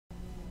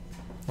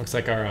Looks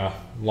like our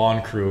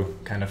lawn crew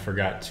kind of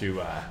forgot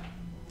to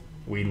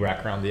weed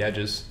whack around the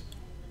edges.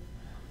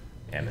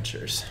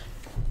 Amateurs.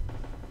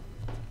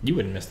 You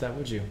wouldn't miss that,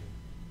 would you?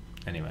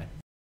 Anyway.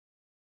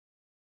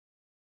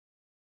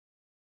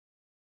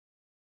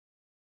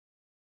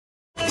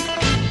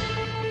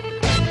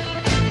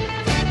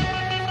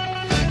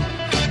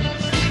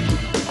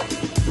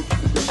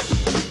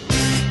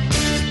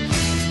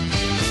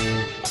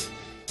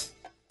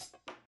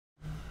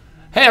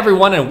 Hey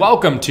everyone, and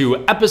welcome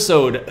to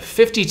episode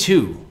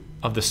 52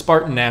 of the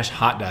SpartanNash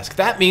Hot Desk.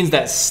 That means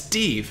that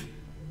Steve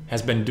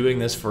has been doing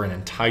this for an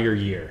entire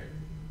year.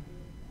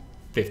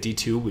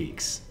 52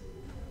 weeks.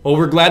 Well,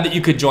 we're glad that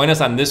you could join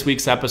us on this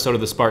week's episode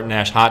of the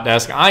SpartanNash Hot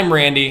Desk. I'm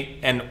Randy,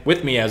 and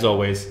with me as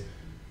always,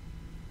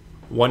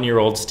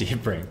 1-year-old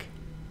Steve Brink.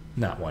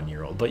 Not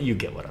 1-year-old, but you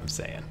get what I'm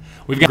saying.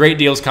 We've got great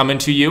deals coming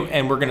to you,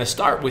 and we're gonna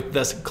start with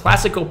this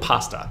Classico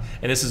pasta.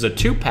 And this is a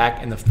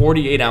 2-pack in the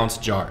 48-ounce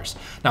jars.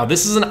 Now,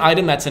 this is an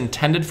item that's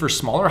intended for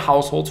smaller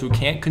households who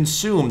can't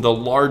consume the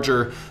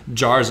larger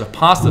jars of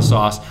pasta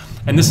sauce.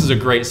 And this is a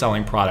great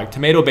selling product.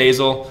 Tomato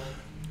basil,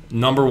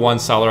 #1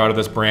 seller out of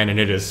this brand, and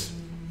it is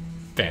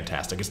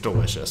fantastic. It's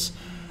delicious.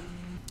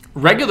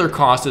 Regular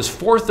cost is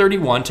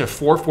 $4.31 to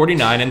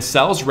 $4.49 and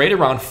sells right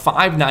around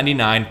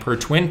 $5.99 per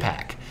twin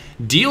pack.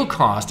 Deal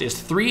cost is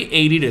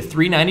 $3.80 to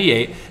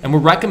 $3.98, and we're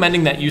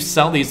recommending that you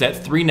sell these at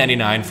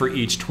 $3.99 for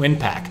each twin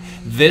pack.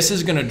 This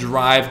is gonna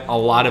drive a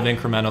lot of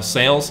incremental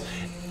sales.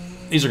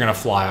 These are gonna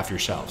fly off your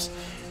shelves.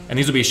 And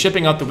these will be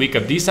shipping out the week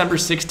of December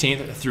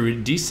 16th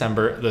through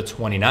December the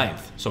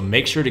 29th. So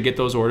make sure to get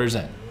those orders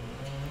in.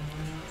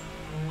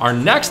 Our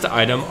next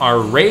item are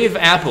Rave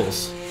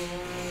apples.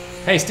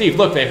 Hey Steve,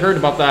 look, they heard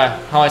about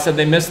how I said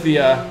they missed the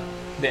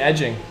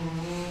edging.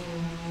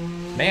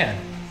 Man,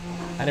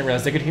 I didn't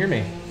realize they could hear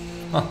me.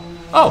 Huh.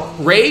 Oh,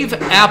 Rave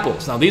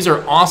apples. Now these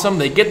are awesome.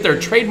 They get their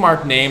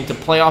trademark name to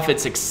play off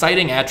its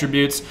exciting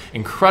attributes,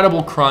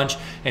 incredible crunch,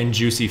 and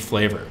juicy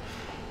flavor.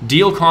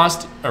 Deal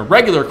cost, or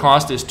regular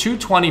cost, is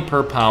 $2.20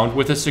 per pound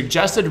with a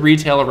suggested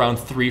retail around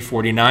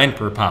 $3.49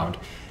 per pound.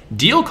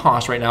 Deal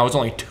cost right now is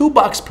only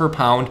 $2 per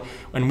pound,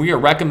 and we are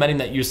recommending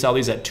that you sell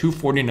these at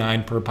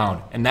 $2.49 per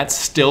pound, and that's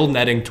still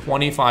netting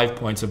 25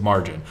 points of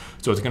margin.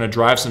 So it's gonna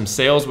drive some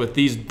sales with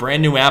these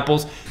brand new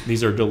apples.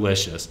 These are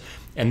delicious.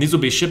 And these will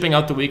be shipping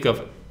out the week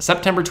of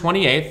September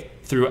 28th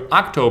through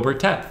October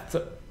 10th.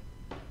 So,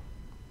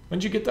 when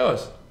did you get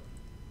those?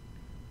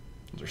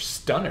 Those are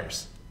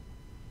stunners.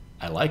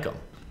 I like them.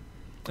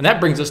 And that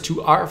brings us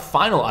to our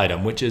final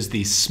item, which is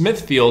the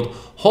Smithfield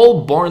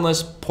whole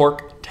boneless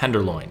pork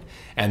tenderloin.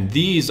 And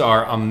these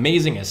are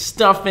amazing as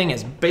stuffing,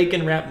 as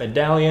bacon wrapped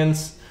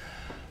medallions.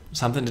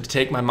 Something to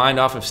take my mind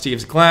off of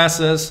Steve's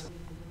glasses.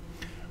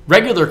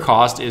 Regular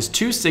cost is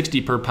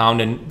 $2.60 per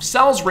pound and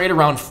sells right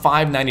around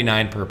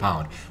 $5.99 per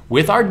pound.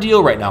 With our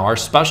deal right now, our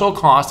special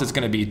cost is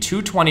gonna be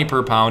 $2.20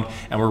 per pound,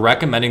 and we're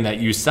recommending that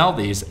you sell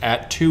these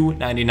at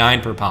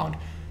 $2.99 per pound.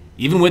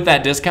 Even with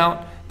that discount,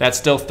 that's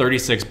still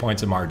 36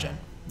 points of margin.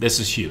 This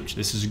is huge.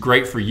 This is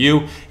great for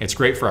you. It's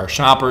great for our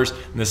shoppers,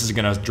 and this is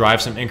gonna drive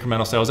some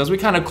incremental sales as we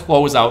kind of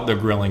close out the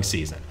grilling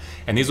season.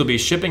 And these will be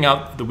shipping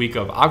out the week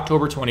of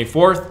October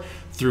 24th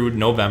through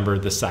November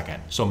the 2nd.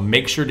 So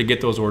make sure to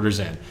get those orders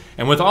in.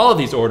 And with all of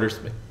these orders,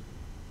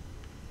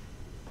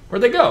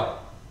 where'd they go?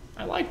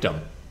 I liked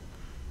them.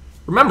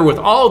 Remember, with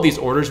all of these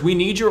orders, we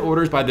need your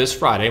orders by this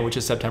Friday, which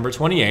is September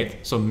 28th.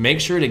 So make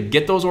sure to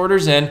get those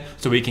orders in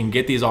so we can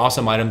get these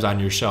awesome items on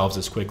your shelves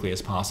as quickly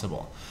as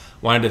possible.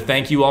 Wanted to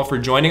thank you all for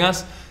joining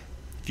us.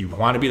 If you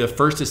want to be the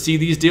first to see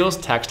these deals,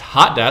 text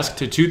HOTDESK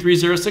to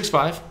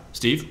 23065.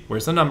 Steve,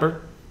 where's the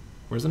number?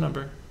 Where's the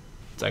number?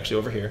 It's actually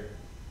over here.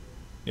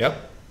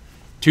 Yep.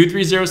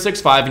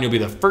 23065, and you'll be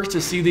the first to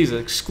see these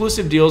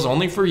exclusive deals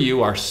only for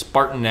you, our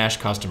SpartanNash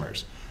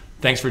customers.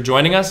 Thanks for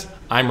joining us.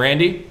 I'm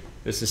Randy.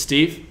 This is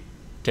Steve.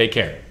 Take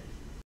care.